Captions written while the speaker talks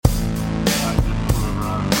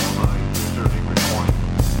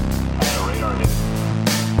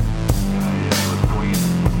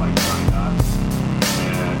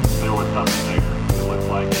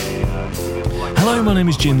my name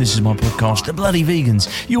is Jim. This is my podcast, The Bloody Vegans.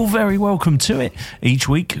 You're very welcome to it. Each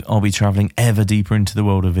week, I'll be travelling ever deeper into the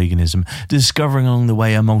world of veganism, discovering along the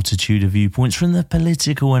way a multitude of viewpoints from the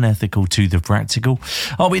political and ethical to the practical.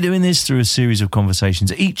 I'll be doing this through a series of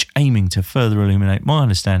conversations, each aiming to further illuminate my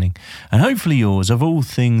understanding, and hopefully yours, of all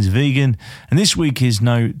things vegan. And this week is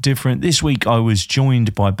no different. This week, I was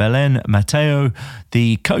joined by Belen Matheu,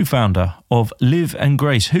 the co-founder of Liv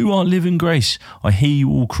Grace. Who are Liv Grace? I hear you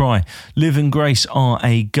all cry. Liv Grace are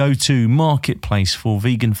a go-to marketplace for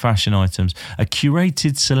vegan fashion items, a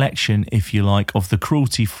curated selection, if you like, of the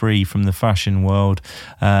cruelty-free from the fashion world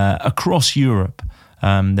across Europe.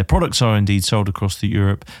 Their products are indeed sold across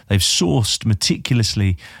Europe. They've sourced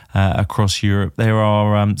meticulously across Europe. There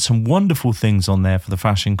are some wonderful things on there for the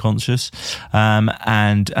fashion conscious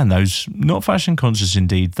and those not fashion conscious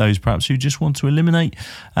indeed, those perhaps who just want to eliminate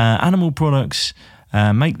animal products,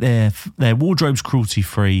 make their wardrobes cruelty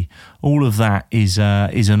free. All of that is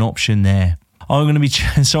an option there. I'm going to be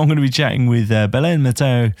chatting with Belen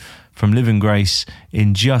Matheu from Liv Grace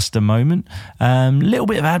in just a moment. Little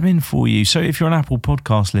bit of admin for you. So if you're an Apple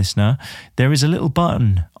Podcast listener, there is a little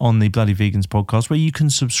button on the Bloody Vegans podcast where you can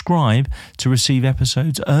subscribe to receive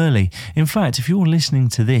episodes early. In fact, if you're listening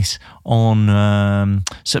to this on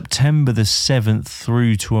September the 7th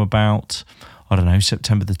through to about, I don't know,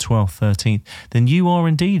 September the 12th, 13th, then you are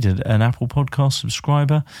indeed an Apple Podcast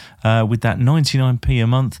subscriber. With that 99p a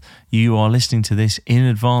month, you are listening to this in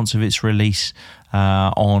advance of its release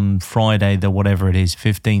on Friday, the whatever it is,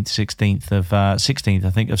 15th, 16th, I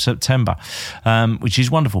think, of September, which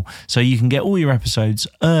is wonderful. So you can get all your episodes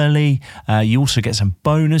early. You also get some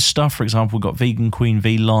bonus stuff. For example, we've got Vegan Queen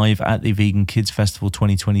V live at the Vegan Kids Festival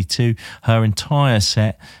 2022. Her entire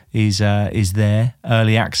set is there,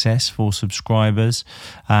 early access for subscribers.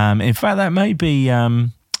 In fact, that may be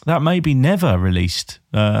never released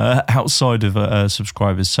outside of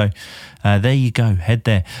subscribers. So there you go. Head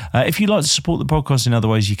there. If you'd like to support the podcast in other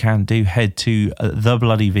ways, you can do. Head to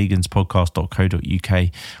thebloodyveganspodcast.co.uk,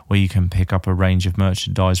 where you can pick up a range of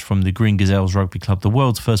merchandise from the Green Gazelles Rugby Club, the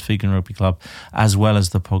world's first vegan rugby club, as well as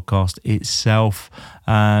the podcast itself.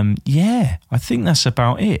 I think that's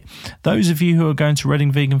about it. Those of you who are going to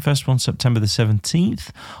Reading Vegan Festival on September the 17th,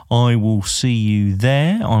 I will see you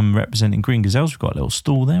there. I'm representing Green Gazelles. We've got a little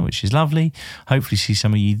stall there, which is lovely. Hopefully see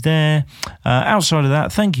some of you there. Outside of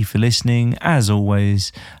that, thank you for listening, as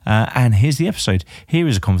always. And here's the episode. Here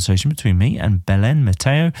is a conversation between me and Belen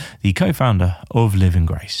Matheu, the co-founder of Liv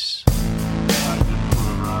Grace.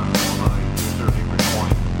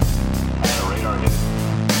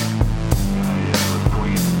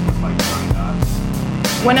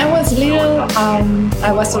 When I was little,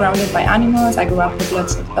 I was surrounded by animals. I grew up with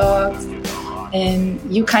lots of dogs. And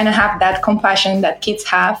you kind of have that compassion that kids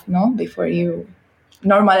have, before you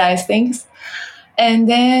normalize things. And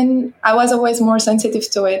then I was always more sensitive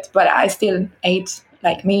to it, but I still ate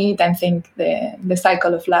like meat and think the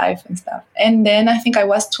cycle of life and stuff. And then I think I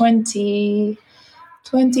was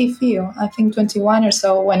 21 or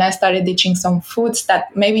so when I started ditching some foods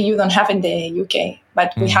that maybe you don't have in the UK,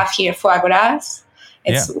 but we have here foie gras.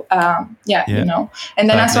 It's, And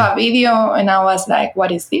then I saw a video and I was like,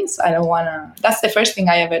 what is this? I don't want to, that's the first thing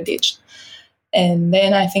I ever ditched. And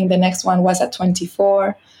then I think the next one was at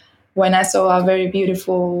 24 when I saw a very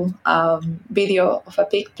beautiful video of a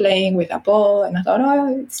pig playing with a ball. And I thought,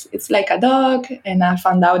 it's like a dog. And I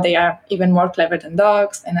found out they are even more clever than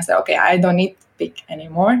dogs. And I said, okay, I don't eat pig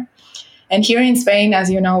anymore. And here in Spain, as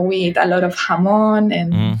you know, we eat a lot of jamón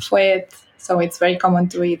and fuet. So it's very common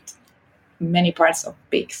to eat many parts of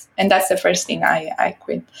pigs. And that's the first thing I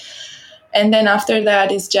quit. And then after that,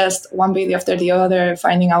 it's just one video after the other,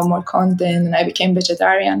 finding out more content, and I became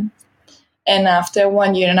vegetarian. And after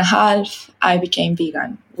 1 year and a half, I became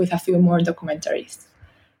vegan with a few more documentaries.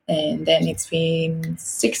 And then it's been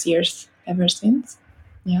 6 years ever since.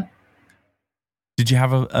 Yeah. Did you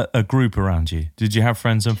have a group around you? Did you have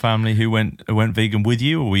friends and family who went vegan with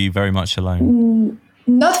you, or were you very much alone?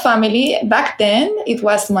 Not family. Back then, it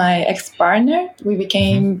was my ex-partner. We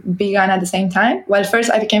became vegan at the same time. Well, first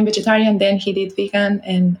I became vegetarian, then he did vegan,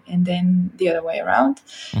 and then the other way around.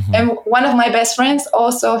 And one of my best friends,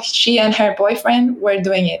 also, she and her boyfriend were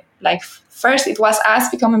doing it. Like, first it was us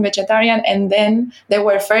becoming vegetarian, and then they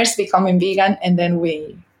were first becoming vegan, and then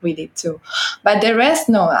we did too. But the rest,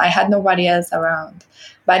 no, I had nobody else around.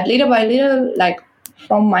 But little by little, like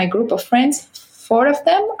from my group of friends, 4 of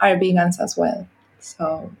them are vegans as well.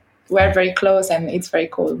 So we're very close, and it's very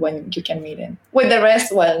cool when you can meet him. With the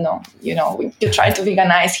rest, well, no, you try to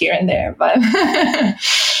veganize here and there, but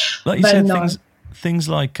like you said, no. Things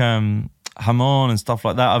like hamon and stuff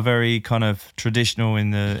like that are very kind of traditional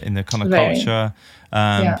in the kind of culture,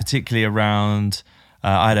 particularly around.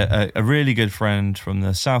 I had a really good friend from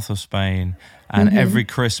the south of Spain, and every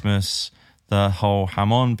Christmas, the whole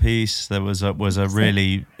hamon piece, it was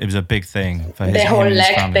a big thing for the whole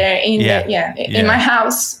leg family. there in my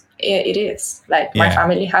house. It is like my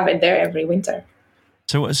family have it there every winter.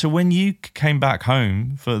 So when you came back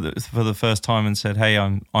home for the first time and said, "Hey,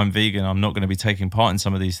 I'm vegan. I'm not going to be taking part in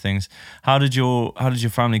some of these things," how did your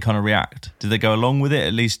family kind of react? Did they go along with it?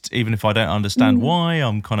 At least, even if I don't understand why,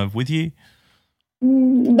 I'm kind of with you.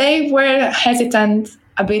 They were hesitant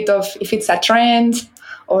a bit of if it's a trend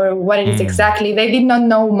or what it is exactly. They did not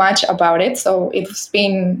know much about it, so it's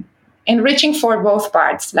been enriching for both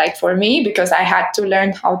parts. Like for me, because I had to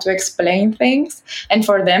learn how to explain things, and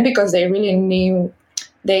for them because they really knew.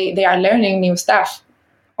 They are learning new stuff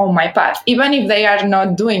on my path. Even if they are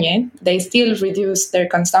not doing it, they still reduce their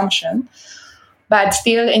consumption. But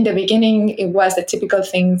still, in the beginning, it was the typical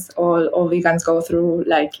things all vegans go through.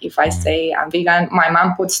 Like if I say I'm vegan, my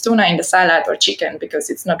mom puts tuna in the salad or chicken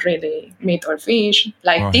because it's not really meat or fish.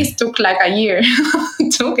 Like this took like a year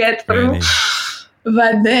to get through. Really?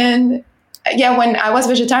 But then... when I was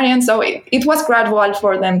vegetarian, so it was gradual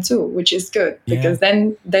for them too, which is good because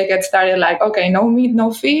then they get started like, okay, no meat,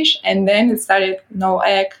 no fish. And then it started no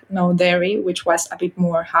egg, no dairy, which was a bit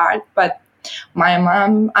more hard. But my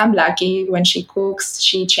mom, I'm lucky when she cooks,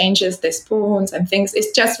 she changes the spoons and things.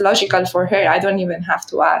 It's just logical for her. I don't even have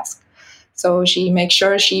to ask. So she makes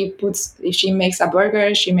sure if she makes a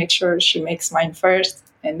burger, she makes sure she makes mine first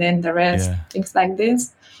and then the rest, things like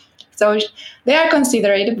this. So they are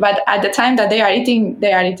considerate, but at the time that they are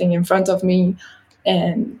eating in front of me,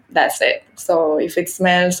 and that's it. So if it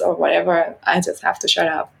smells or whatever, I just have to shut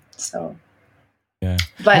up. So,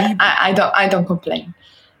 but I don't complain.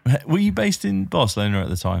 Were you based in Barcelona at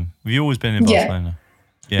the time? Have you always been in Barcelona?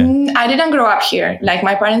 Yeah. I didn't grow up here. Like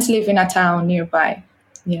my parents live in a town nearby.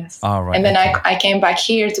 Yes. Oh, right. And then I came back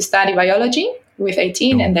here to study biology with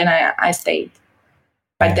 18, and then I stayed.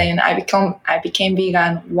 But then I became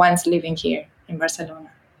vegan once living here in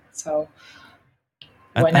Barcelona. So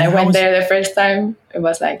when I went there the first time, it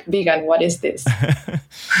was like, vegan, what is this?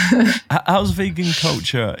 How's vegan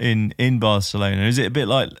culture in Barcelona? Is it a bit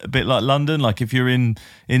like London? Like if you're in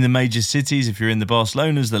the major cities, if you're in the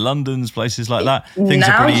Barcelonas, the Londons, places like that, things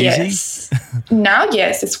are pretty easy? Now,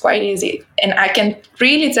 yes, it's quite easy. And I can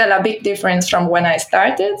really tell a big difference from when I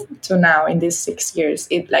started to now in these 6 years.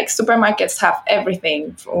 It like supermarkets have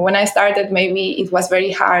everything. When I started, maybe it was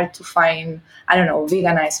very hard to find, I don't know,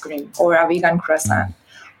 vegan ice cream or a vegan croissant,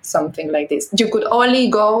 something like this. You could only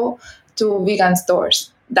go to vegan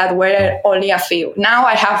stores that were only a few. Now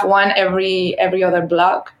I have one every other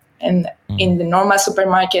block. And in the normal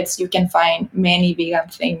supermarkets, you can find many vegan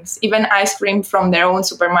things, even ice cream from their own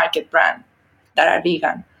supermarket brand that are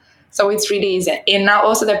vegan. So it's really easy. And now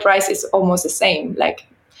also the price is almost the same. Like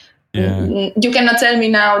you cannot tell me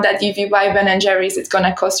now that if you buy Ben and Jerry's, it's going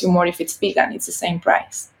to cost you more if it's vegan. It's the same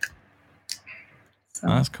price. So,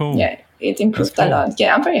 that's cool. Yeah, it improved a lot.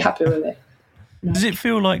 Yeah, I'm very happy with it. Does it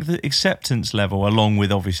feel like the acceptance level, along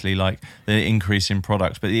with obviously like the increase in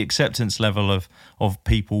products, but the acceptance level of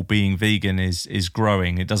people being vegan is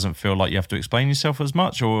growing? It doesn't feel like you have to explain yourself as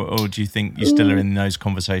much, or do you think you still are in those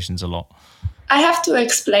conversations a lot? I have to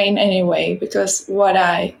explain anyway, because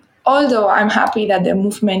although I'm happy that the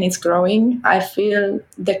movement is growing, I feel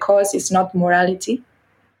the cause is not morality.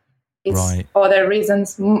 It's other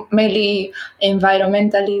reasons, mainly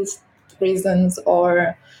environmentalist reasons,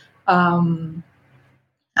 or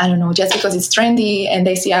I don't know, just because it's trendy and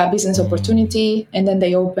they see a business opportunity and then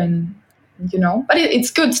they open, But it's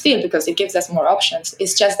good still because it gives us more options.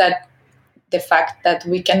 It's just that the fact that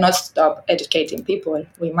we cannot stop educating people.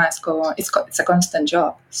 We must go on. It's a constant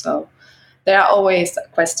job. So there are always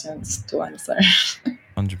questions to answer.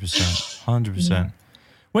 100%. Yeah.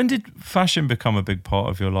 When did fashion become a big part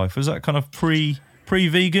of your life? Was that kind of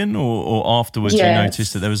pre-vegan or afterwards you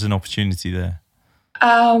noticed that there was an opportunity there?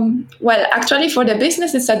 Well, actually, for the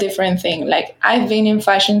business, it's a different thing. Like, I've been in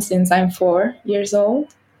fashion since I'm 4 years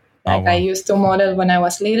old. Like, I used to model when I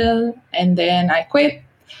was little, and then I quit.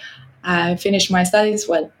 I finished my studies.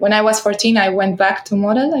 Well, when I was 14, I went back to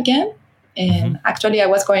model again. And actually, I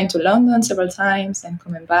was going to London several times and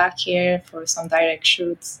coming back here for some direct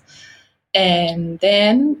shoots. And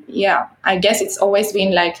then, I guess it's always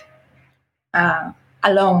been like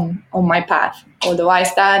alone on my path. Although I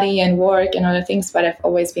study and work and other things, but I've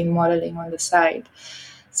always been modeling on the side.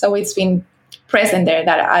 So it's been present there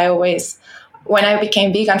that I always, when I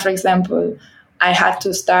became vegan, for example, I had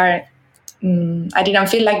to start, I didn't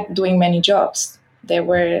feel like doing many jobs.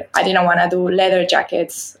 I didn't want to do leather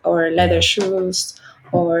jackets or leather shoes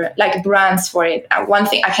or like brands for it. One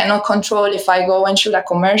thing I cannot control, if I go and shoot a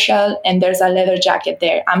commercial and there's a leather jacket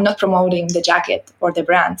there, I'm not promoting the jacket or the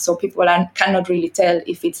brand. So people cannot really tell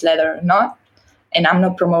if it's leather or not. And I'm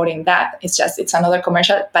not promoting that. It's another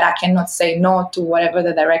commercial, but I cannot say no to whatever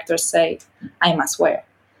the directors say I must wear.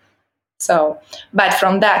 So, but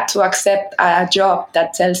from that to accept a job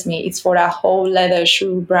that tells me it's for a whole leather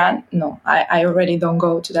shoe brand, no, I already don't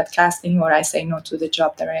go to that casting, or I say no to the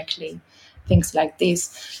job directly, things like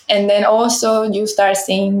this. And then also you start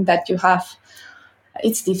seeing that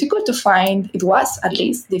it's difficult to find, it was at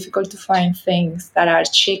least difficult to find things that are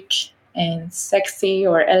chic and sexy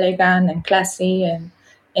or elegant and classy and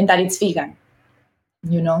that it's vegan,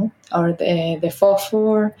 or the faux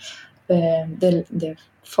fur, the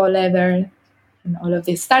faux leather, and all of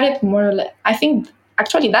this started more or less. I think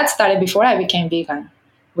actually that started before I became vegan,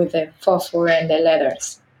 with the faux fur and the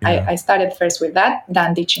leathers. Yeah. I started first with that,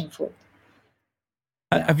 than ditching food.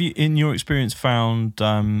 Yeah. Have you, in your experience, found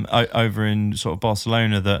over in sort of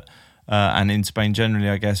Barcelona that, and in Spain generally,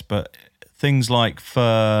 I guess, but things like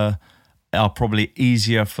fur are probably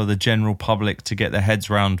easier for the general public to get their heads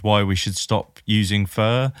around why we should stop using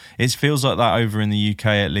fur? It feels like that over in the UK,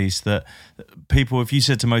 at least, that people, if you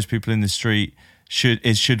said to most people in the street,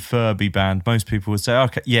 should fur be banned, most people would say,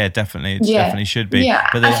 okay, yeah, definitely, definitely should be. Yeah,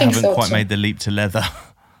 but they haven't quite made the leap to leather.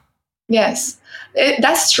 Yes,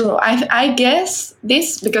 that's true. I guess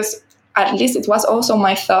this, because at least it was also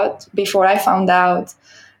my thought before I found out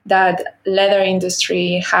that leather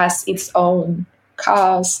industry has its own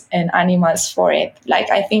cows and animals for it.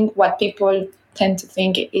 Like, I think what people tend to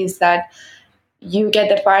think is that you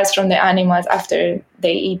get the parts from the animals after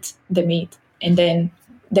they eat the meat, and then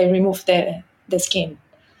they remove the skin.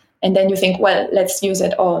 And then you think, well, let's use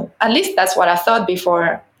it all. At least that's what I thought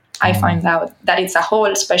before I find out that it's a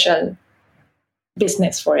whole special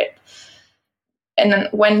business for it. And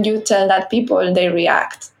when you tell that, people, they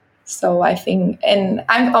react. So I think, and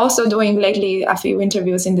I'm also doing lately a few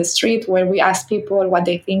interviews in the street where we ask people what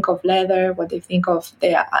they think of leather, what they think of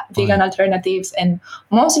the vegan alternatives, and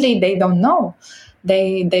mostly they don't know.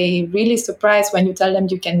 They really surprised when you tell them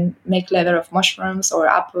you can make leather of mushrooms or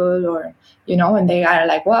apple, or and they are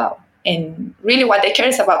like, wow. And really, what they care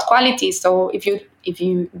is about quality. So if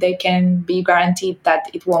they can be guaranteed that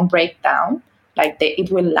it won't break down, like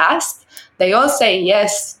it will last, they all say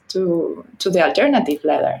yes to the alternative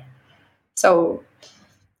leather. So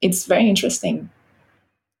it's very interesting.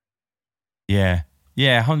 Yeah,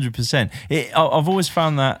 100%. I've always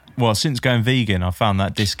found that, well, since going vegan, I found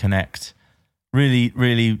that disconnect really,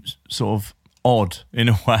 really sort of odd in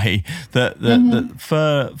a way, that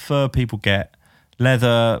fur people get.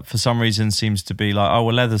 Leather, for some reason, seems to be like, oh,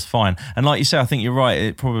 well, leather's fine. And like you say, I think you're right,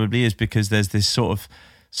 it probably is, because there's this sort of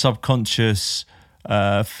subconscious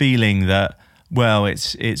feeling that, well,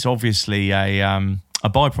 it's obviously a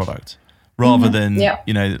byproduct, rather than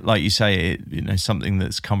like you say, something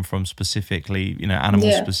that's come from specifically,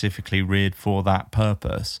 animals specifically reared for that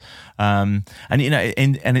purpose, and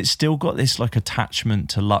it's still got this like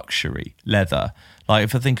attachment to luxury leather. Like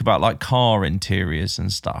if I think about like car interiors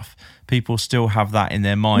and stuff, people still have that in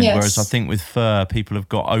their mind, whereas I think with fur, people have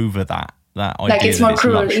got over that idea. Like it's more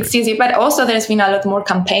cruel, luxury. It's easy, but also there's been a lot more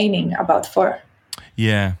campaigning about fur.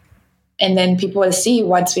 Yeah. And then people will see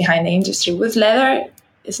what's behind the industry. With leather,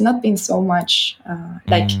 it's not been so much.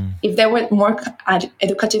 If there were more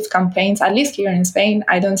educative campaigns, at least here in Spain,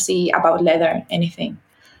 I don't see about leather anything.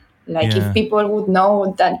 If people would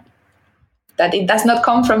know that it does not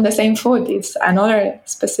come from the same food, it's another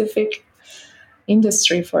specific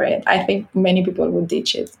industry for it, I think many people would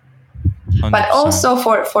ditch it. 100%. But also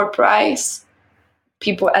for price,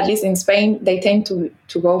 people, at least in Spain, they tend to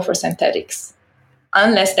go for synthetics,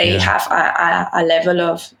 unless they have a level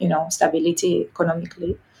of stability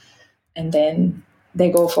economically, and then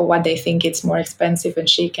they go for what they think it's more expensive and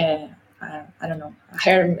chic, I don't know,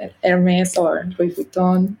 Hermes or Louis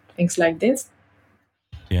Vuitton, things like this,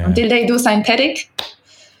 until they do synthetic.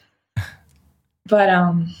 But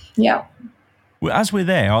Well, as we're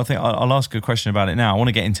there, I think I'll ask a question about it now. I want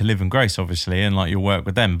to get into Liv and Grace, obviously, and like your work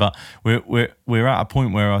with them. But we're at a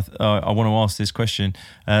point where I want to ask this question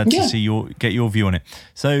to get your view on it.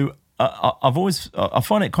 So I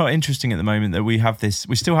find it quite interesting at the moment that we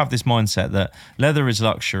still have this mindset that leather is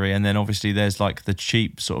luxury, and then obviously there's like the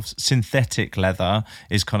cheap sort of synthetic leather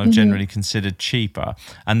is kind of generally considered cheaper,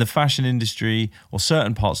 and the fashion industry, or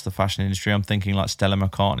certain parts of the fashion industry, I'm thinking like Stella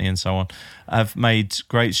McCartney and so on, have made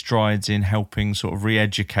great strides in helping sort of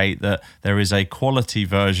re-educate that there is a quality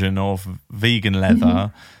version of vegan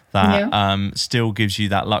leather that still gives you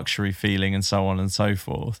that luxury feeling and so on and so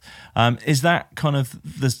forth. Is that kind of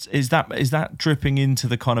is that dripping into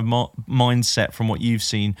the kind of mindset from what you've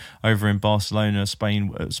seen over in Barcelona,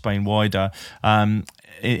 Spain wider,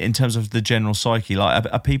 in terms of the general psyche? Like,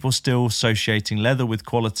 are people still associating leather with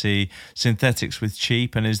quality, synthetics with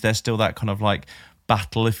cheap, and is there still that kind of like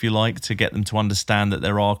battle, if you like, to get them to understand that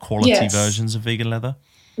there are quality versions of vegan leather?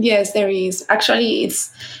 Yes, there is. Actually,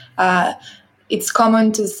 it's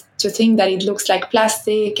common to think that it looks like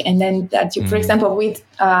plastic, and then that you, for example, with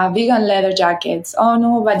vegan leather jackets, oh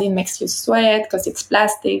no, but it makes you sweat because it's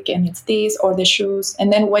plastic and it's this, or the shoes.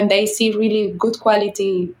 And then when they see really good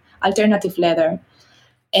quality alternative leather,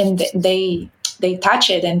 and they touch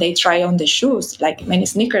it and they try on the shoes, like many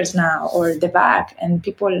sneakers now, or the bag, and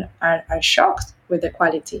people are shocked with the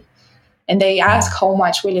quality. And they ask how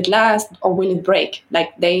much will it last, or will it break?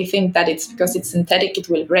 Like, they think that it's because it's synthetic, it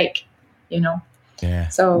will break, you know? Yeah.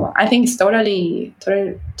 So I think it's totally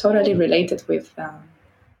related with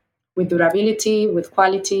durability, with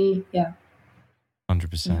quality. Yeah.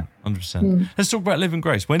 100%. 100%. Let's talk about Liv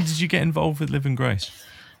Grace. When did you get involved with Liv Grace?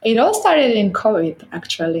 It all started in COVID,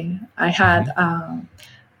 actually. I had a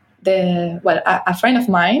friend of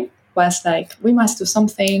mine was like, we must do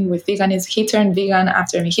something with veganism. He turned vegan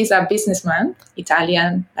after me. He's a businessman,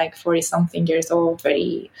 Italian, like 40-something years old,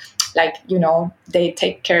 very, like, you know, they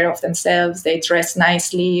take care of themselves. They dress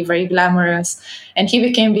nicely, very glamorous. And he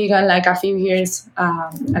became vegan like a few years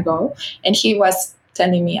ago. And he was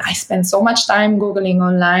telling me, I spend so much time Googling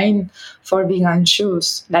online for vegan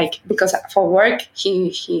shoes, like, because for work,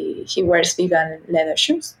 he wears vegan leather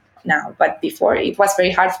shoes now, but before it was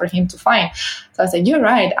very hard for him to find. So I said, you're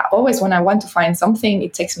right. Always when I want to find something,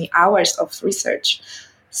 it takes me hours of research.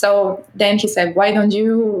 So then he said, why don't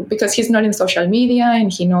you, because he's not in social media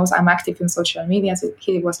and he knows I'm active in social media. So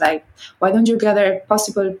he was like, why don't you gather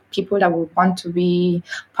possible people that would want to be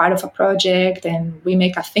part of a project, and we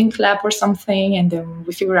make a think lab or something, and then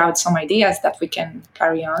we figure out some ideas that we can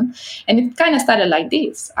carry on. And it kind of started like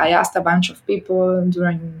this. I asked a bunch of people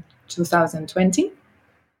during 2020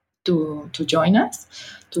 to join us,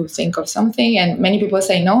 to think of something. And many people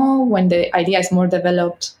say no. When the idea is more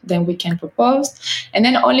developed, then we can propose. And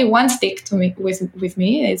then only one stick to me with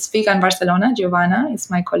me. It's Vegan Barcelona. Giovanna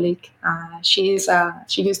is my colleague. She used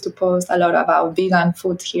to post a lot about vegan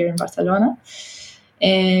food here in Barcelona.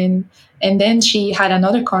 And then she had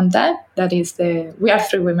another contact that is we are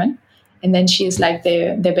 3 women. And then she is like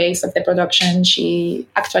the base of the production. She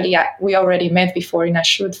actually, we already met before in a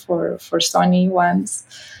shoot for Sony once.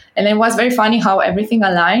 And it was very funny how everything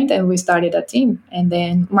aligned, and we started a team. And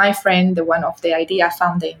then my friend, the one of the idea,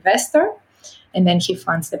 found the investor, and then he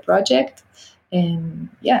funds the project. And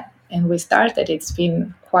and we started. It's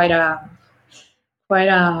been quite a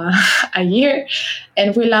year,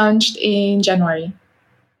 and we launched in January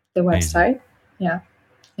the website. Yeah.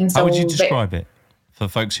 And so, how would you describe it for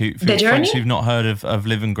folks who've not heard of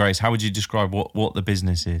Liv Grace? How would you describe what the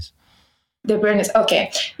business is? The brand is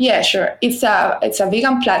okay. Yeah, sure. It's a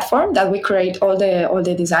vegan platform that we create all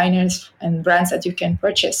the designers and brands that you can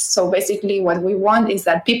purchase. So basically, what we want is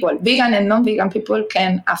that people, vegan and non-vegan people,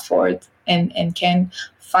 can afford and can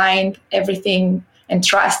find everything and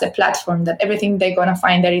trust the platform, that everything they're gonna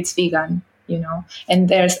find that it's vegan, you know. And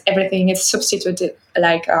there's everything is substituted,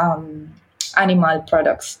 like animal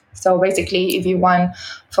products. So basically, if you want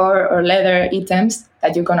fur or leather items,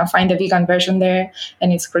 that you're going to find the vegan version there,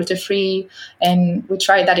 and it's cruelty-free. And we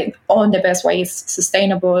try that in all the best ways,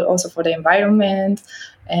 sustainable also for the environment.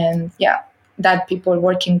 And that people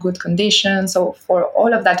work in good conditions. So for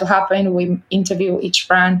all of that to happen, we interview each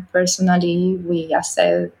brand personally. We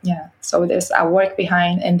assess, so there's a work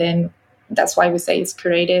behind, and then that's why we say it's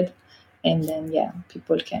curated. And then,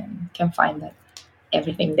 people can find that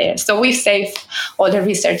everything there. So we save all the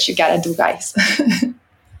research you gotta do, guys.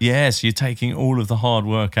 Yes, you're taking all of the hard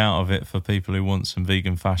work out of it for people who want some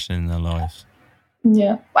vegan fashion in their lives.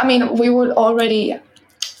 Yeah, I mean, we would already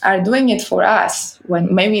are doing it for us,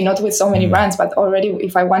 when maybe not with so many brands, but already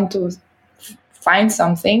if I want to find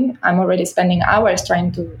something, I'm already spending hours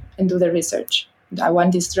trying to do the research. I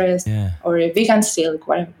want this dress or a vegan silk.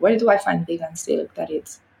 Where do I find vegan silk that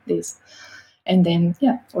it's this? And then,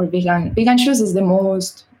 or vegan shoes is the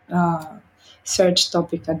most searched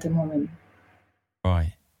topic at the moment.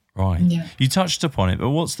 Right. Yeah. You touched upon it, but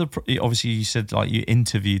what's obviously you said like you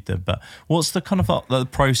interviewed them, but what's the kind of the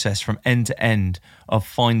process from end to end of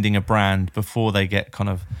finding a brand before they get kind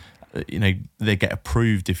of, they get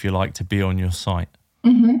approved, if you like, to be on your site?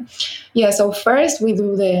 Mm-hmm. Yeah, so first we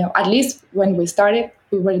do at least when we started,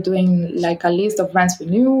 we were doing like a list of brands we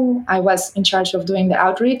knew. I was in charge of doing the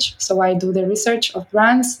outreach. So I do the research of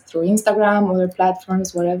brands through Instagram, other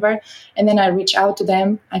platforms, whatever. And then I reach out to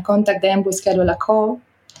them. I contact them. We schedule a call.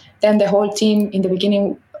 Then the whole team in the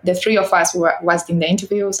beginning, the three of us was in the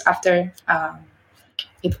interviews after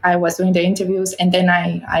if I was doing the interviews. And then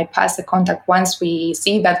I pass the contact once we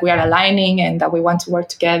see that we are aligning and that we want to work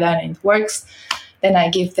together and it works. Then I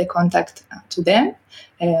give the contact to them.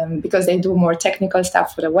 Because they do more technical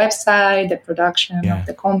stuff for the website, the production of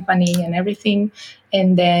the company and everything.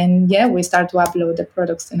 And then, we start to upload the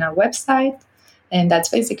products in our website. And that's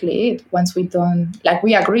basically it. Once we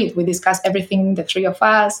we agreed, we discussed everything, the three of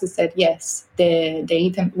us. We said, yes,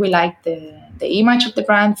 we like the image of the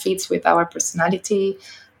brand, fits with our personality,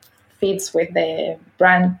 fits with the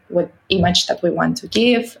brand, with image that we want to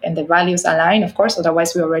give, and the values align, of course,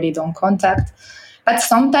 otherwise we already don't contact. But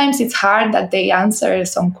sometimes it's hard that they answer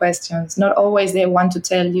some questions. Not always they want to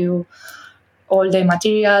tell you all the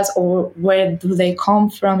materials or where do they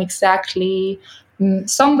come from exactly.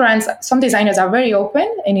 Some brands, some designers are very open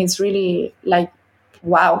and it's really like,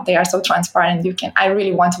 wow, they are so transparent. I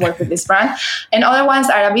really want to work with this brand. And other ones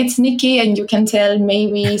are a bit sneaky and you can tell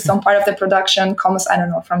maybe some part of the production comes, I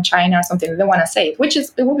don't know, from China or something. They don't want to say it,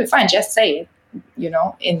 it will be fine. Just say it,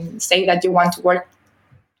 and say that you want to work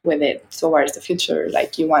with it towards the future,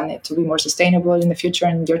 like you want it to be more sustainable in the future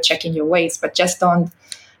and you're checking your waste, but just don't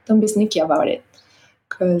be sneaky about it,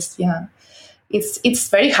 because it's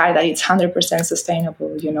very hard that it's 100%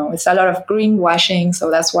 sustainable. It's a lot of greenwashing, so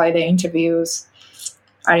that's why the interviews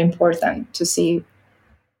are important to see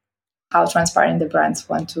how transparent the brands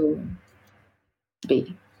want to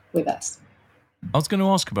be with us. I was going to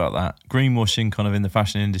ask about that greenwashing kind of in the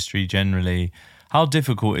fashion industry generally. How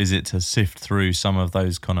difficult is it to sift through some of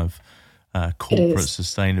those kind of corporate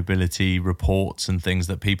sustainability reports and things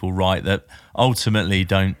that people write that ultimately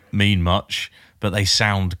don't mean much, but they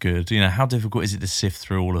sound good? How difficult is it to sift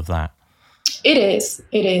through all of that? It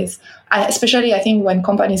is. Especially, I think, when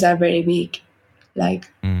companies are very big.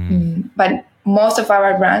 But most of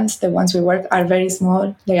our brands, the ones we work, are very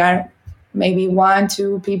small. They are maybe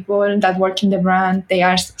 1-2 people that work in the brand. They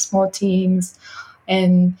are small teams.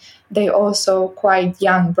 And they also quite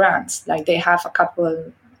young brands. Like they have a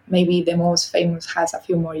couple, maybe the most famous has a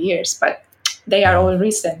few more years, but they are all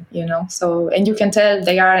recent, So, and you can tell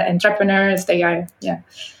they are entrepreneurs. They aren't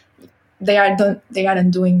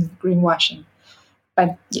doing greenwashing.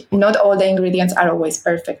 But not all the ingredients are always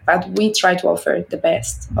perfect. But we try to offer the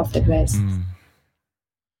best of the best.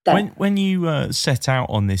 When you set out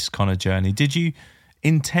on this kind of journey, did you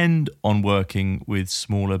intend on working with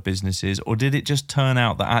smaller businesses, or did it just turn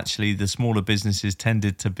out that actually the smaller businesses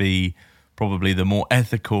tended to be probably the more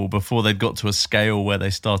ethical before they'd got to a scale where they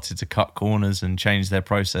started to cut corners and change their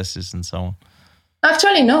processes and so on?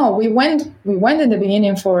 Actually, no. We went in the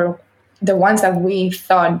beginning for the ones that we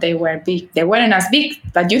thought they were big. They weren't as big,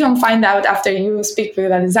 but you don't find out after you speak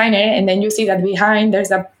with a designer and then you see that behind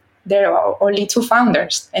there are only 2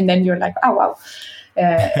 founders, and then you're like, oh wow.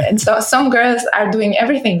 And so some girls are doing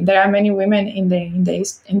everything. There are many women in the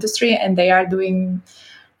industry, and they are doing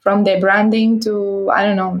from the branding to, I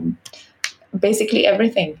don't know, basically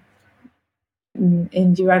everything.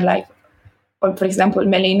 And you are like, or for example,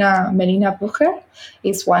 Melina Bucher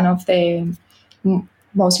is one of the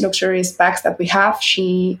most luxurious bags that we have.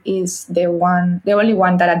 She is the only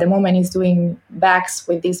one that at the moment is doing bags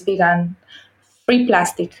with this vegan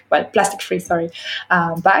plastic-free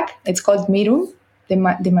bag. It's called Miru,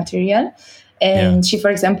 the material. And she, for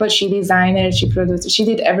example, she designed, she produced, she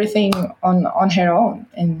did everything on her own.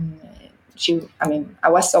 And I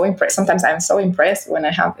was so impressed. Sometimes I'm so impressed when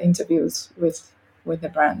I have interviews with the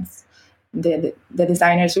brands. The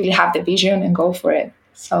designers really have the vision and go for it.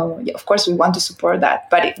 So, of course, we want to support that.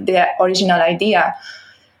 But the original idea,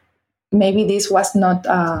 maybe this was not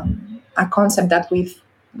a concept that we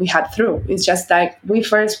had through. It's just like we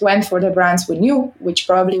first went for the brands we knew, which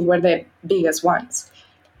probably were the biggest ones.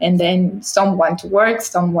 And then some want to work,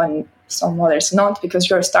 some others not, because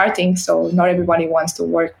you're starting. So not everybody wants to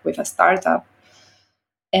work with a startup.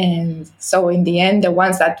 And so in the end, the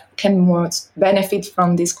ones that can most benefit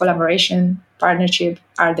from this collaboration partnership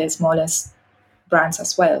are the smallest brands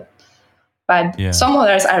as well. But some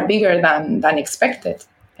others are bigger than expected,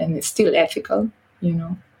 and it's still ethical,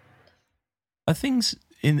 Are things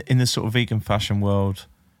in the sort of vegan fashion world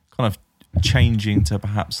kind of changing to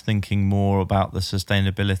perhaps thinking more about the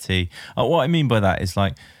sustainability? What I mean by that is,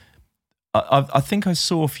 like, I think I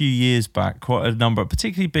saw a few years back quite a number of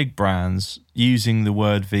particularly big brands using the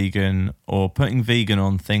word vegan or putting vegan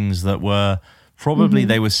on things that were probably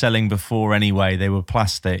they were selling before anyway. They were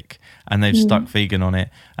plastic and they've stuck vegan on it.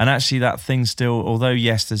 And actually that thing still, although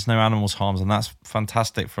yes, there's no animals harms, and that's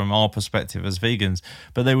fantastic from our perspective as vegans,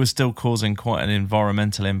 but they were still causing quite an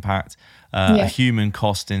environmental impact, a human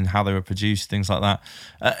cost in how they were produced, things like that.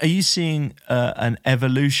 Are you seeing an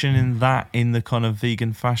evolution in that in the kind of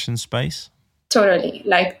vegan fashion space? Totally.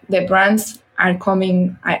 Like the brands are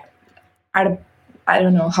coming, I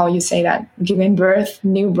don't know how you say that, giving birth,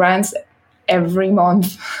 new brands every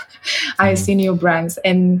month. I see new brands,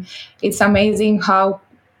 and it's amazing how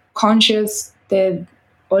conscious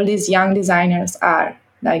all these young designers are,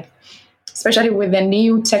 like, especially with the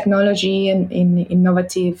new technology and in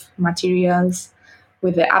innovative materials,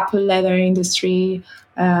 with the apple leather industry,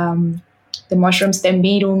 the mushrooms, the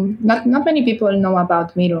mirum. Not many people know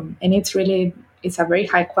about mirum, and it's a very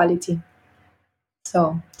high quality.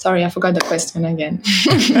 So, sorry, I forgot the question again.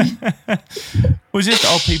 Was it,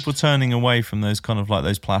 are people turning away from those kind of like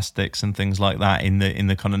those plastics and things like that in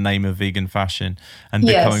the kind of name of vegan fashion and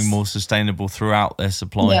becoming more sustainable throughout their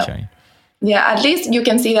supply chain? Yeah, at least you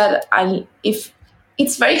can see that if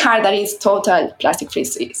it's very hard that it's total plastic free.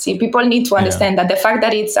 See, people need to understand that the fact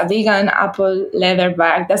that it's a vegan apple leather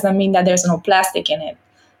bag doesn't mean that there's no plastic in it.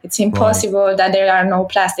 It's impossible that there are no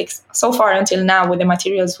plastics so far until now with the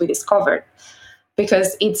materials we discovered,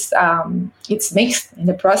 because it's mixed in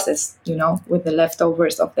the process, with the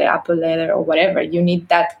leftovers of the apple leather or whatever. You need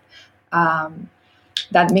that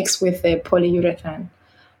mix with the polyurethane.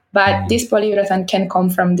 But this polyurethane can come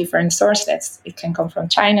from different sources. It can come from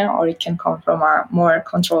China, or it can come from a more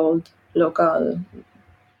controlled local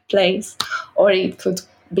place, or it could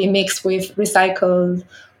be mixed with recycled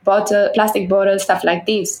plastic bottles, stuff like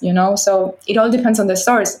this, So it all depends on the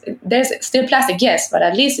source. There's still plastic, yes, but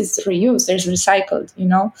at least it's reused. There's recycled,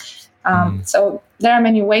 So there are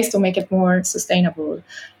many ways to make it more sustainable.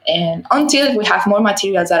 And until we have more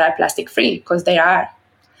materials that are plastic free, because they are.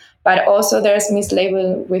 But also there's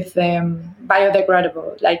mislabeled with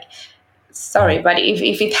biodegradable. Like, sorry, but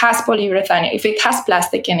if it has polyurethane, if it has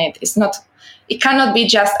plastic in it, it cannot be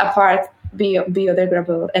just a part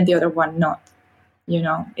biodegradable and the other one not.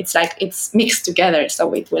 It's like it's mixed together,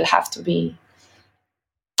 so it will have to be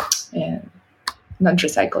not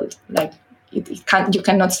recycled. Like you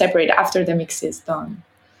cannot separate after the mix is done.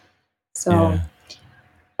 So,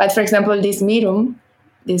 but for example, this mirum,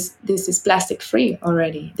 this is plastic free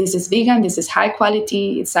already. This is vegan. This is high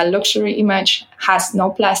quality. It's a luxury image. Has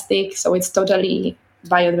no plastic, so it's totally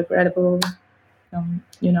biodegradable.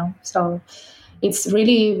 So it's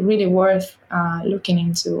really, really worth looking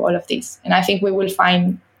into all of this. And I think we will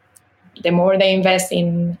find the more they invest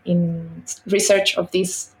in research of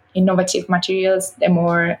these innovative materials, the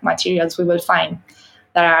more materials we will find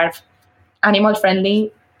that are animal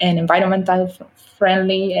friendly and environmental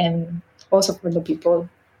friendly, and also for the people.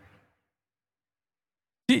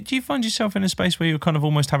 Do you find yourself in a space where you're kind of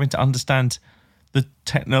almost having to understand the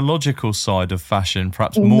technological side of fashion,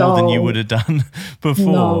 perhaps more than you would have done before?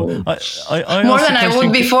 No. I more than I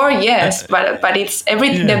would before, yes. But it's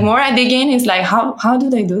the more I dig in, it's like, how do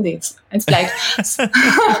they do this? It's like,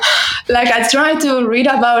 like I try to read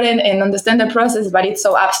about it and understand the process, but it's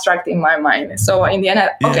so abstract in my mind. So in the end,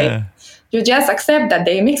 okay, you just accept that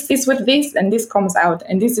they mix this with this, and this comes out,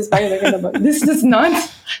 and this is biodegradable. This is not.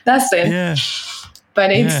 That's it. Yeah.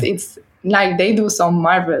 But it's like they do some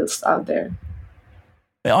marvels out there.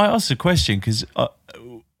 I asked a question because,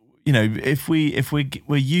 if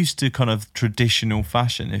we're used to kind of traditional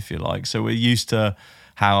fashion, if you like, so we're used to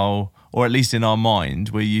how, or at least in our mind,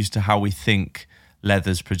 we're used to how we think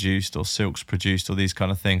leather's produced or silk's produced or these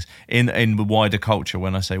kind of things. In the wider culture,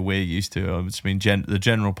 when I say we're used to, I mean the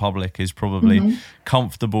general public is probably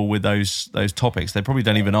comfortable with those topics. They probably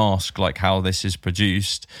don't even ask like how this is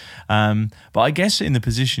produced. But I guess in the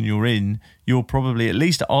position you're in, you're probably at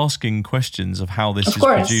least asking questions of how this is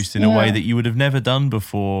produced in a way that you would have never done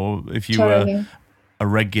before if you were a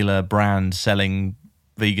regular brand selling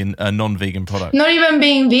vegan, non-vegan product. Not even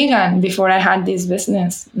being vegan before I had this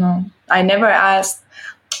business. No, I never asked.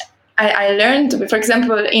 I learned, for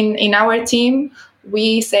example, in our team,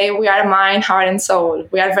 we say we are mind, heart, and soul.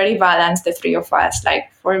 We are very balanced, the three of us.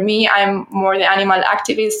 Like for me, I'm more the animal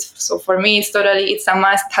activist. So for me, it's a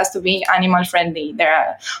must. It has to be animal friendly.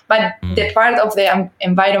 The part of the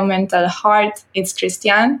environmental heart, it's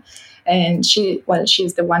Christiane. And she's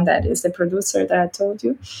the one that is the producer that I told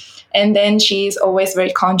you. And then she's always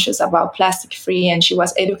very conscious about plastic free, and she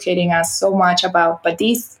was educating us so much about, but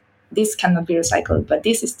this cannot be recycled, but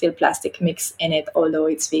this is still plastic mix in it, although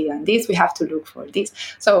it's vegan. This we have to look for this.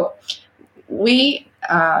 So we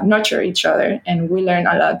nurture each other, and we learn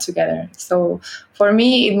a lot together. So for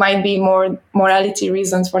me, it might be more morality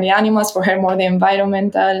reasons for the animals, for her more the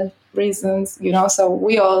environmental reasons, so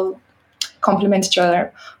we all complement each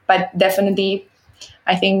other. But definitely,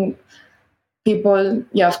 I think people,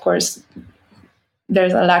 of course,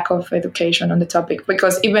 there's a lack of education on the topic,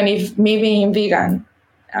 because even if me being vegan,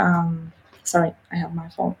 sorry, I have my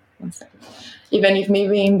phone, 1 second. Even if me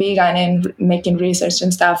being vegan and making research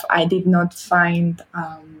and stuff, I did not find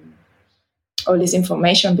all this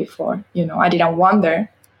information before. I didn't wonder.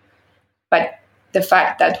 But the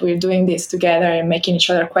fact that we're doing this together and making each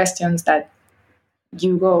other questions, that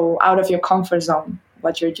you go out of your comfort zone,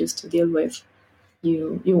 what you're used to deal with,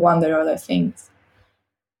 you wonder other things.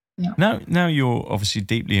 Yeah. Now you're obviously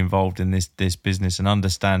deeply involved in this business and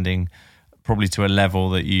understanding, probably to a level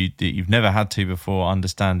that you've never had to before,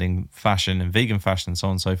 understanding fashion and vegan fashion and so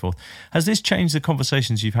on and so forth. Has this changed the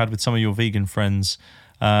conversations you've had with some of your vegan friends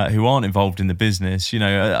who aren't involved in the business?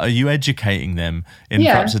 Are you educating them in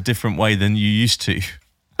perhaps a different way than you used to?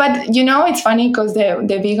 But it's funny, because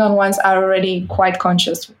the vegan ones are already quite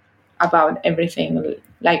conscious about everything.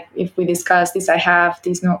 Like, if we discuss this, I have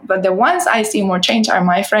this, no. But the ones I see more change are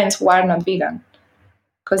my friends who are not vegan,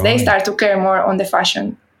 because they start to care more on the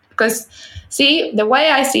fashion. Because, see, the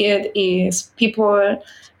way I see it is, people,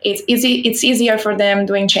 it's easier for them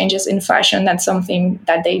doing changes in fashion than something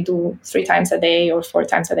that they do 3 times a day or 4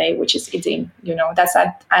 times a day, which is eating. That's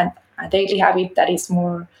a daily habit that is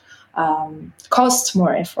more costs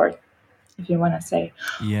more effort, if you want to say.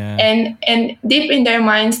 Yeah. And deep in their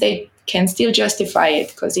minds, they can still justify it,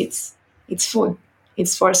 because it's food,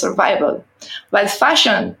 it's for survival. But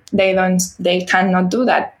fashion, they cannot do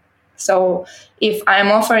that. So if I'm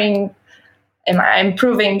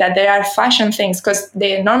proving that there are fashion things, because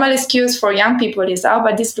the normal excuse for young people is,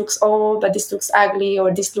 but this looks old, but this looks ugly,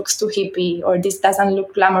 or this looks too hippie, or this doesn't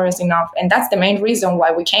look glamorous enough. And that's the main reason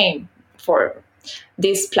why we came for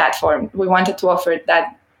this platform. We wanted to offer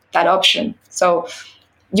that option. So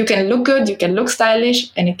you can look good, you can look stylish,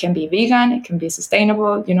 and it can be vegan, it can be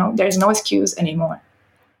sustainable. There's no excuse anymore.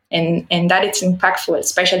 And that it's impactful,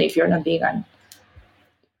 especially if you're not vegan.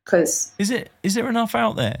 Because is there enough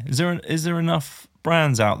out there? Is there enough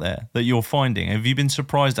brands out there that you're finding? Have you been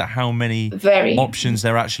surprised at how many options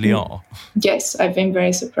there actually are? Yes, I've been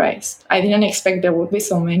very surprised. I didn't expect there would be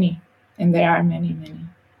so many, and there are many.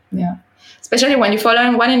 Yeah. Especially when you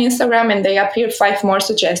follow one on Instagram and they appear 5 more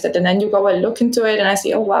suggested, and then you go and look into it and I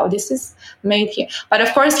see, oh, wow, this is made here. But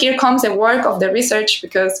of course, here comes the work of the research,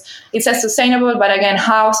 because it says sustainable, but again,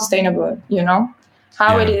 how sustainable,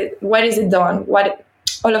 it is, where is it done?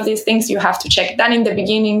 All of these things you have to check. Then in the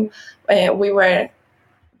beginning, we were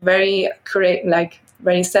very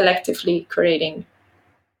selectively creating.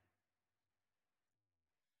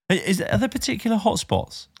 Are there particular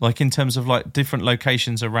hotspots, like in terms of like different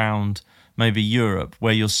locations around maybe Europe,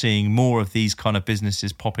 where you're seeing more of these kind of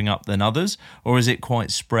businesses popping up than others, or is it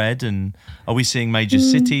quite spread? And are we seeing major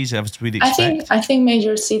cities as we'd expect? I think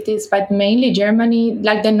major cities, but mainly Germany.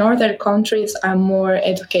 Like, the northern countries are more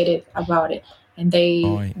educated about it, and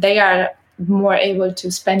they are more able to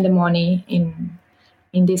spend the money in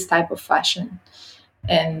this type of fashion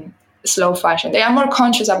and slow fashion. They are more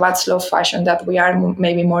conscious about slow fashion that we are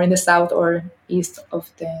maybe more in the south or east of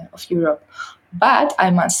Europe. But I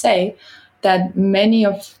must say that many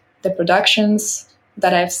of the productions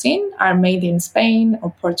that I've seen are made in Spain or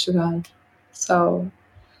Portugal. So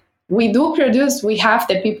we do produce, we have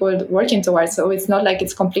the people working towards, so it's not like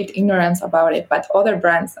it's complete ignorance about it, but other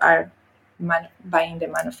brands are buying the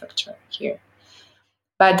manufacturer here.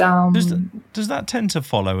 But does that tend to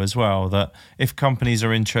follow as well, that if companies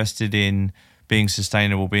are interested in being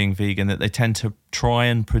sustainable, being vegan, that they tend to try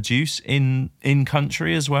and produce in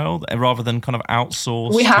country as well, rather than kind of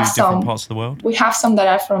outsource to different parts of the world? We have some that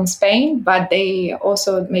are from Spain, but they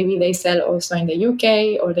also, maybe they sell also in the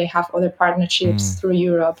UK, or they have other partnerships through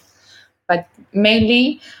Europe. But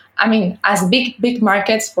mainly, I mean, as big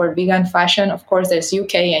markets for vegan fashion, of course, there's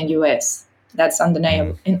UK and US. That's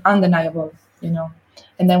undeniable,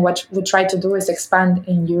 And then what we try to do is expand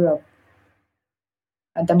in Europe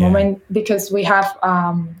at the moment, because we have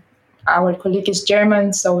our colleague is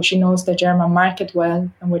German, so she knows the German market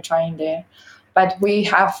well, and we're trying there. But we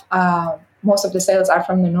have most of the sales are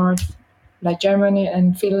from the north, like Germany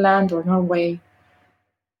and Finland or Norway.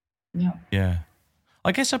 Yeah.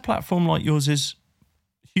 I guess a platform like yours is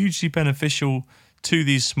hugely beneficial to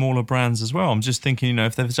these smaller brands as well. I'm just thinking,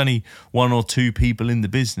 if there's only one or two people in the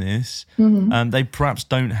business, they perhaps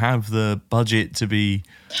don't have the budget to be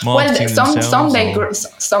marketing themselves.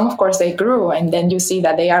 Some of course they grew, and then you see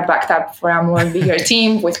that they are backed up for a more bigger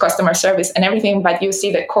team with customer service and everything. But you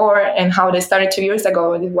see the core and how they started 2 years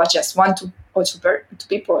ago. It was just one to two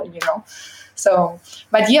people, So,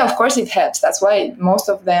 but yeah, of course it helps. That's why most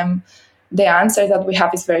of them, the answer that we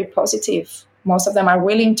have is very positive. Most of them are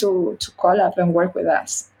willing to call up and work with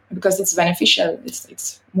us because it's beneficial.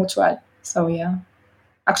 It's mutual. So yeah,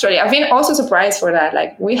 actually, I've been also surprised for that.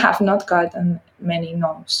 Like, we have not gotten many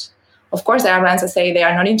no's. Of course, there are brands that say they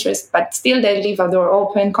are not interested, but still they leave a door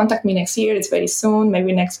open. Contact me next year. It's very soon,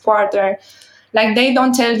 maybe next quarter. Like, they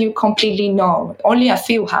don't tell you completely no. Only a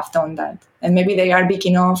few have done that, and maybe they are big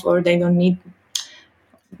enough, or they don't need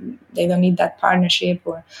that partnership.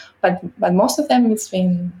 But most of them,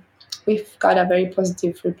 we've got a very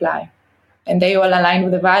positive reply, and they all align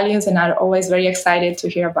with the values and are always very excited to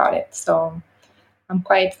hear about it. So I'm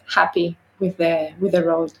quite happy with the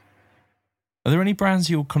road. Are there any brands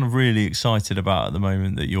you're kind of really excited about at the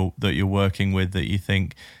moment that you're working with, that you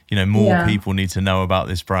think more people need to know about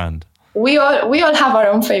this brand? We all have our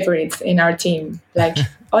own favorites in our team, like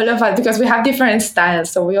all of us, because we have different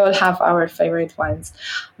styles. So we all have our favorite ones.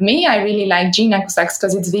 Me, I really like Gina Kusaks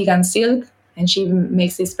because it's vegan silk, and she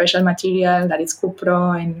makes this special material that is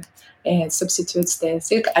cupro and substitutes the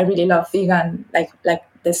silk. I really love vegan, like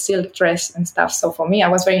the silk dress and stuff. So for me, I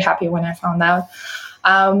was very happy when I found out.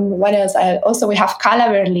 What else? We have Kala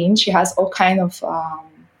Berlin. She has all kind of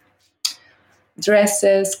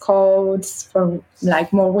dresses, coats for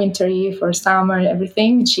like more wintry, for summer,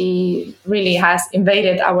 everything. She really has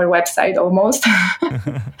invaded our website almost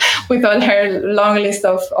with all her long list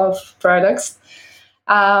of products.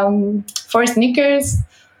 For sneakers,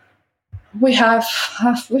 we have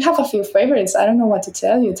a few favorites. I don't know what to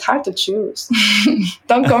tell you. It's hard to choose.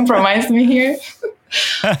 Don't compromise me here.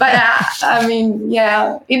 But I mean,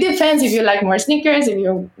 yeah, it depends if you like more sneakers, if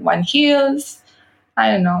you want heels. I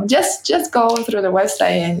don't know. Just go through the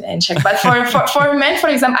website and check. But for men, for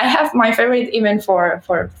example, I have my favorite even for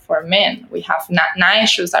men. We have Nine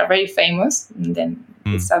shoes are very famous. And then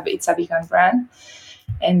it's a vegan brand.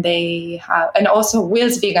 And they have, and also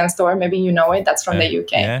Will's Vegan Store, maybe you know it, that's from the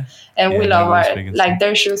UK. Yeah. And we love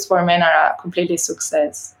their shoes for men are a completely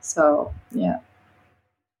success. So yeah.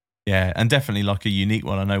 Yeah, and definitely like a unique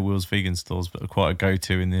one. I know Will's Vegan Stores, but quite a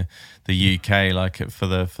go-to in the UK, like for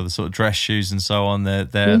the sort of dress shoes and so on.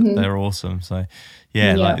 They're awesome. So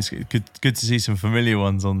yeah, like it's good to see some familiar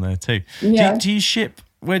ones on there too. Yeah. Do you ship?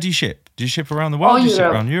 Where do you ship? Do you ship around the world? Do you ship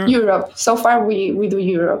around Europe? Europe. So far we do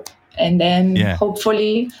Europe. And then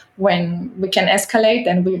hopefully when we can escalate,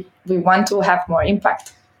 and we want to have more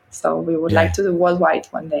impact. So we would like to do worldwide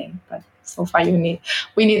one day. But so far we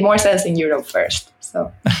need more sales in Europe first.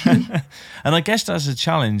 So and I guess that's a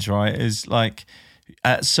challenge, right? Is like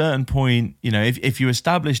at a certain point, if you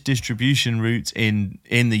establish distribution routes in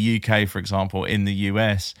the UK, for example, in the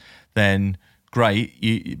US, then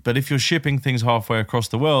great. But if you're shipping things halfway across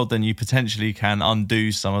the world, then you potentially can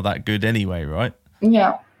undo some of that good anyway, right?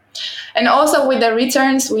 Yeah. And also with the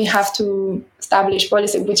returns, we have to establish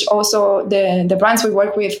policy, which also the brands we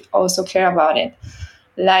work with also care about it.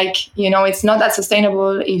 Like, it's not that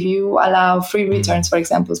sustainable if you allow free returns, for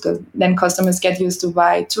example, because then customers get used to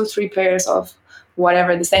buy 2-3 pairs of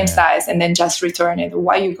whatever, the same size, and then just return it.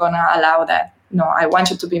 Why are you going to allow that? No, I want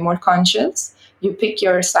you to be more conscious. You pick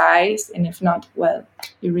your size, and if not, well,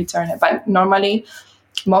 you return it. But normally,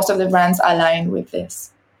 most of the brands align with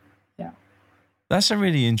this. That's a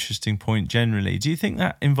really interesting point generally. Do you think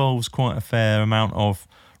that involves quite a fair amount of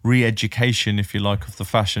re-education, if you like, of the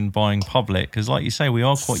fashion buying public? Because like you say, we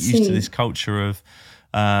are quite used to this culture of,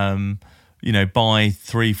 buy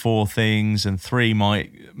 3-4 things, and three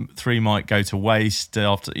might go to waste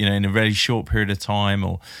after, in a very short period of time,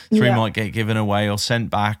 or three might get given away or sent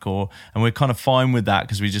back, and we're kind of fine with that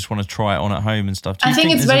because we just want to try it on at home and stuff. I think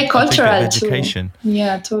it's very cultural too.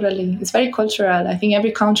 Yeah, totally. It's very cultural. I think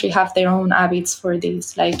every country have their own habits for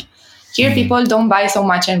this. Like here, people don't buy so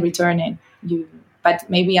much and return it. But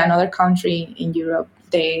maybe another country in Europe,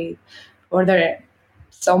 they order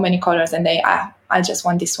so many colors and I just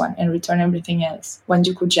want this one and return everything else, when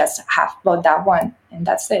you could just have bought that one and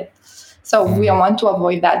that's it. So we want to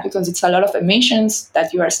avoid that because it's a lot of emissions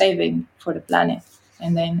that you are saving for the planet.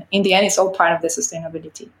 And then in the end, it's all part of the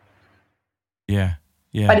sustainability. Yeah.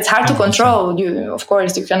 Yeah. But it's hard to control. Of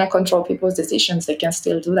course, you cannot control people's decisions. They can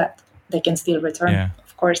still do that. They can still return. Yeah.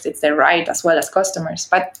 Of course, it's their right as well as customers.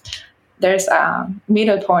 But there's a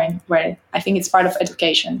middle point where I think it's part of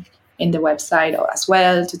education in the website as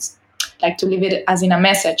well, to like to leave it as in a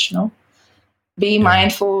message, no? Be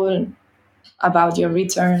mindful about your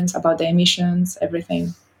returns, about the emissions,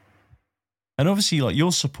 everything. And obviously, like,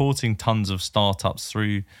 you're supporting tons of startups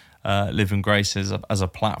through Liv Grace as a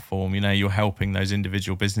platform. You know, you're helping those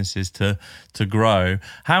individual businesses to grow.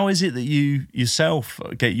 How is it that you yourself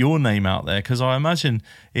get your name out there? Because I imagine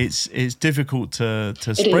it's difficult to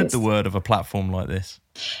spread the word of a platform like this.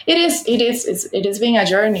 It is being a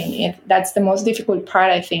journey. That's the most difficult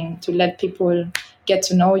part, I think, to let people get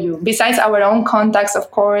to know you. Besides our own contacts,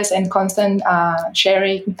 of course, and constant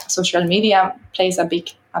sharing, social media plays a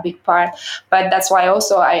big part. But that's why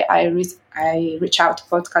also I reach out to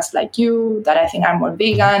podcasts like you that I think are more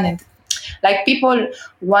vegan, and like people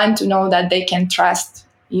want to know that they can trust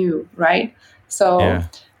you, right? So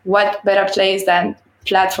what better place than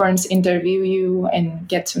platforms interview you and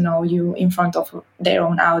get to know you in front of their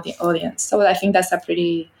own audience. So I think that's a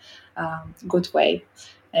pretty good way.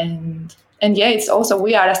 And it's also,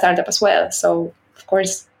 we are a startup as well. So of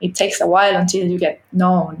course it takes a while until you get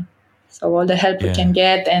known. So all the help we can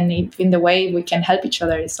get, and in the way we can help each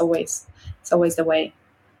other, is always the way.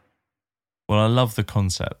 Well, I love the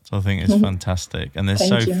concept. I think it's fantastic. And there's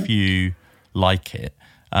few like it.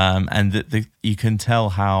 And you can tell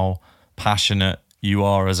how passionate you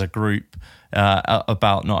are as a group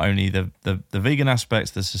about not only the vegan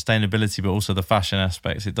aspects, the sustainability, but also the fashion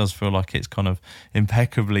aspects. It does feel like it's kind of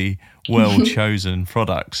impeccably well chosen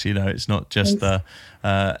products. You know, it's not just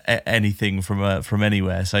anything from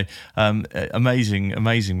anywhere. So amazing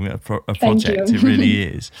a project. It really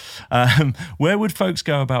is. Where would folks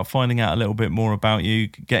go about finding out a little bit more about you,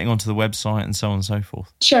 getting onto the website, and so on and so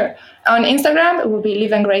forth? Sure. On Instagram, it will be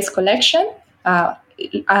Liv Grace Collection.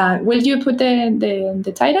 Will you put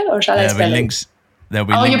the title, or shall I spell links? There'll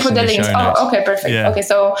be links. You put the links. Oh, okay, perfect. Yeah. Okay,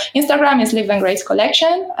 so Instagram is Liv Grace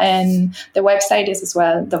Collection, and the website is as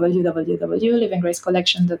well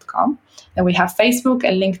www.livandgracecollection.com. And we have Facebook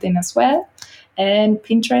and LinkedIn as well, and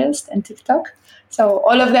Pinterest and TikTok. So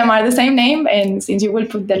all of them are the same name, and since you will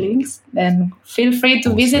put the links, then feel free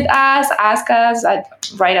to visit us, ask us,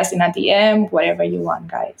 write us in a DM, whatever you want,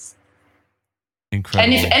 guys. Incredible.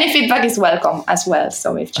 And if any feedback is welcome as well.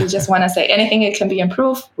 So if you just want to say anything it can be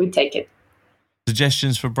improved, we take it.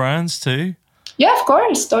 Suggestions for brands too? Yeah, of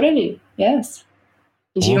course, totally. Yes.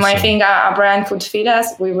 If you might think a brand could fit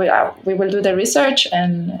us, we will do the research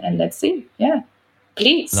and let's see. Yeah,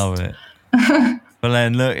 please. Love it.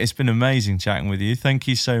 Belen, look, it's been amazing chatting with you. Thank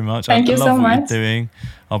you so much. Thank you so much. I love what you're doing.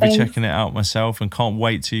 I'll be checking it out myself, and can't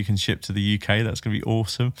wait till you can ship to the UK. That's going to be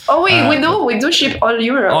awesome. Oh, we do ship all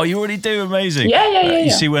Europe. Oh, you already do? Amazing. Yeah.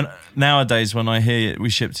 You see, nowadays when I hear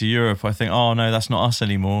we ship to Europe, I think, oh no, that's not us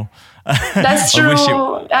anymore. That's true.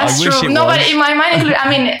 That's true. No, but in my mind, I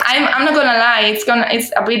mean, I'm not gonna lie. It's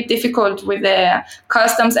a bit difficult with the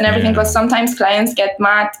customs and everything, because sometimes clients get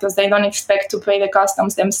mad because they don't expect to pay the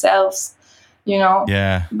customs themselves. You know.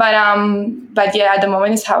 Yeah. But yeah, at the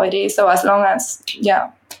moment it's how it is. So as long as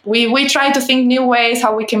we try to think new ways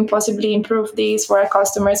how we can possibly improve this for our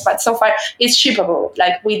customers. But so far it's shippable.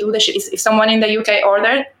 Like we do if someone in the UK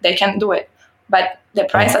ordered, they can do it. But the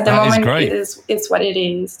price at the moment is what it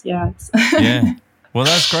is. Yeah. Yeah. Well,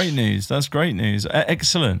 that's great news.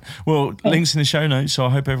 Excellent. Well, links in the show notes, so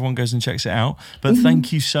I hope everyone goes and checks it out. But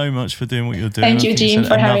thank you so much for doing what you're doing. Thank you, Jim,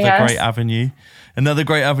 for having us. Another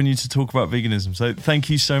great avenue to talk about veganism. So thank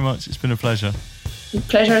you so much. It's been a pleasure. The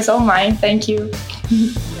pleasure is all mine. Thank you.